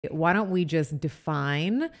Why don't we just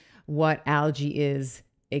define what algae is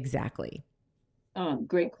exactly?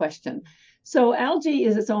 Great question. So algae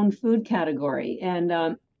is its own food category,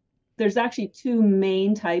 and there's actually two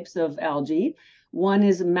main types of algae. One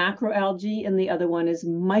is macroalgae, and the other one is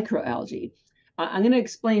microalgae. I'm going to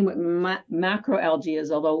explain what macroalgae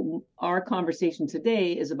is, although our conversation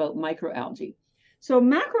today is about microalgae. So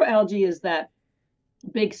macroalgae is that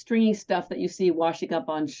big stringy stuff that you see washing up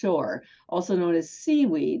on shore, also known as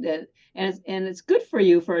seaweed. And it's good for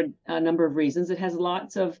you for a number of reasons. It has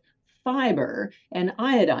lots of fiber and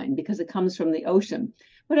iodine because it comes from the ocean,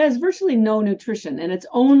 but it has virtually no nutrition, and it's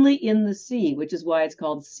only in the sea, which is why it's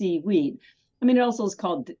called seaweed. I mean, it also is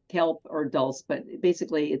called kelp or dulse, but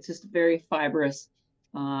basically it's just a very fibrous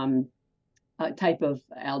um, type of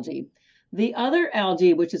algae. The other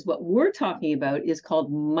algae, which is what we're talking about, is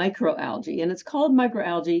called microalgae. And it's called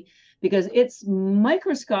microalgae because it's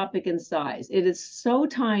microscopic in size. It is so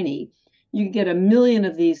tiny, you get a million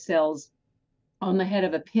of these cells on the head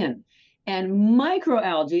of a pin. And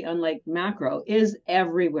microalgae, unlike macro, is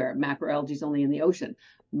everywhere. Macroalgae is only in the ocean.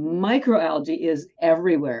 Microalgae is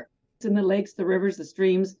everywhere. It's in the lakes, the rivers, the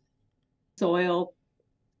streams, soil,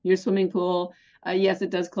 your swimming pool. Yes, it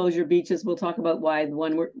does close your beaches. We'll talk about why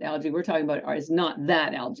the algae we're talking about is not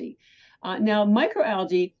that algae. Now,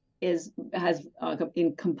 microalgae has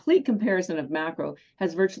in complete comparison of macro,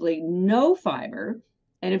 has virtually no fiber.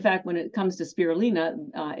 And in fact, when it comes to spirulina,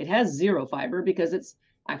 it has zero fiber because it's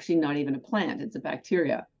actually not even a plant, it's a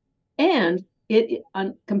bacteria. And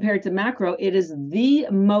compared to macro, it is the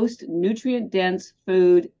most nutrient dense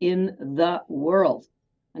food in the world.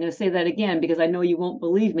 I'm going to say that again because I know you won't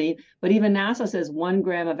believe me, but even NASA says 1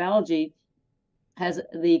 gram of algae has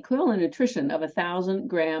the equivalent nutrition of 1,000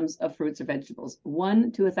 grams of fruits or vegetables.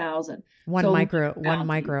 1 to 1,000. One So micro, one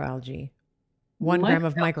microalgae, 1 gram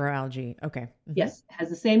of microalgae, microalgae. Okay. yes, has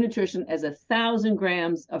the same nutrition as 1,000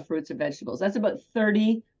 grams of fruits or vegetables. That's about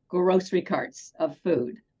 30 grocery carts of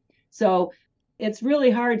food. So it's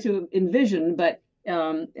really hard to envision, but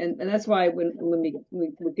and that's why when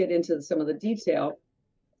we get into some of the detail,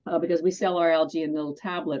 because we sell our algae in little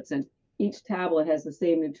tablets, and each tablet has the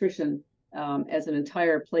same nutrition as an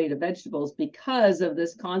entire plate of vegetables because of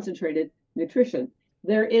this concentrated nutrition.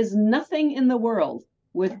 There is nothing in the world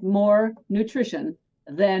with more nutrition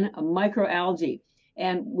than a microalgae,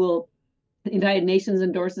 and the United Nations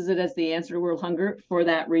endorses it as the answer to world hunger for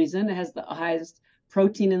that reason. It has the highest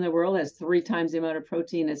protein in the world, has 3 times the amount of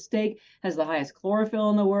protein as steak, has the highest chlorophyll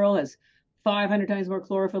in the world, has 500 times more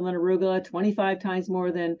chlorophyll than arugula, 25 times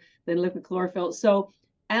more than liquid chlorophyll. So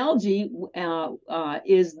microalgae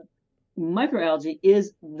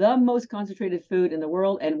is the most concentrated food in the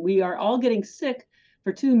world, and we are all getting sick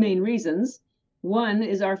for two main reasons. One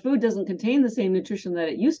is our food doesn't contain the same nutrition that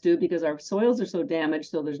it used to because our soils are so damaged,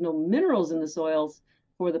 so there's no minerals in the soils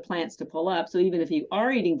for the plants to pull up. So even if you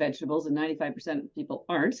are eating vegetables, and 95% of people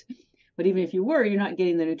aren't, but even if you were, you're not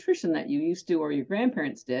getting the nutrition that you used to or your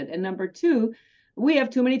grandparents did. And number two, we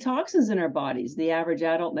have too many toxins in our bodies. The average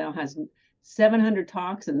adult now has 700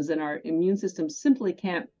 toxins, and our immune system simply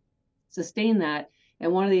can't sustain that.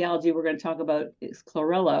 And one of the algae we're going to talk about is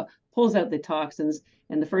chlorella, pulls out the toxins.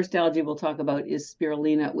 And the first algae we'll talk about is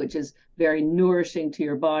spirulina, which is very nourishing to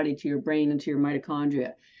your body, to your brain, and to your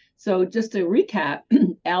mitochondria. So just to recap,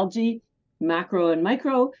 algae, macro and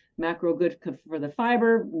micro. Macro good for the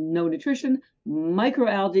fiber, no nutrition.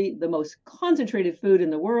 Microalgae, the most concentrated food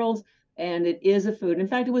in the world, and it is a food. In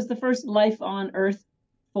fact, it was the first life on Earth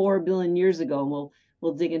 4 billion years ago, and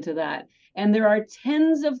we'll dig into that. And there are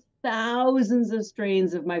tens of thousands of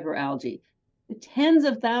strains of microalgae, tens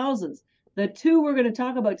of thousands. The two we're going to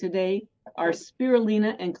talk about today are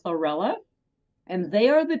spirulina and chlorella, and they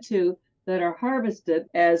are the two that are harvested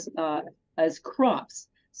as crops.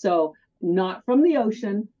 So not from the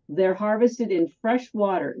ocean, they're harvested in fresh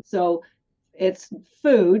water. So it's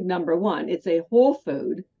food, number one. It's a whole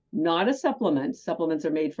food, not a supplement. Supplements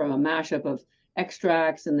are made from a mashup of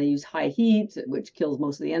extracts, and they use high heat, which kills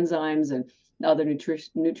most of the enzymes and other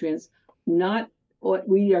nutrients. Not what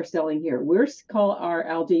we are selling here. We call our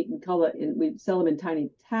algae, we sell them in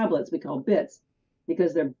tiny tablets we call bits,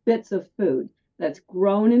 because they're bits of food that's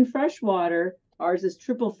grown in fresh water. Ours is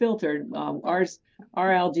triple filtered.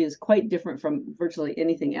 Our algae is quite different from virtually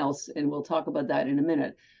anything else, and we'll talk about that in a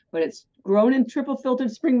minute. But it's grown in triple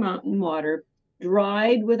filtered spring mountain water,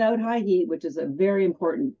 dried without high heat, which is a very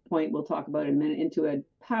important point we'll talk about in a minute, into a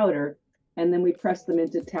powder, and then we press them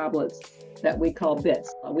into tablets that we call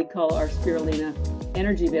bits. We call our spirulina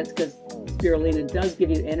energy bits because spirulina does give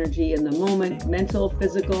you energy in the moment, mental,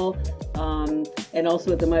 physical, and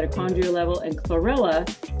also at the mitochondria level. And chlorella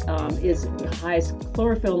is the highest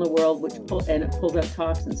chlorophyll in the world, which it pulls out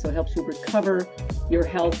toxins, so it helps you recover your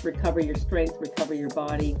health, recover your strength, recover your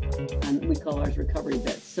body, and we call ours recovery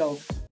bits. So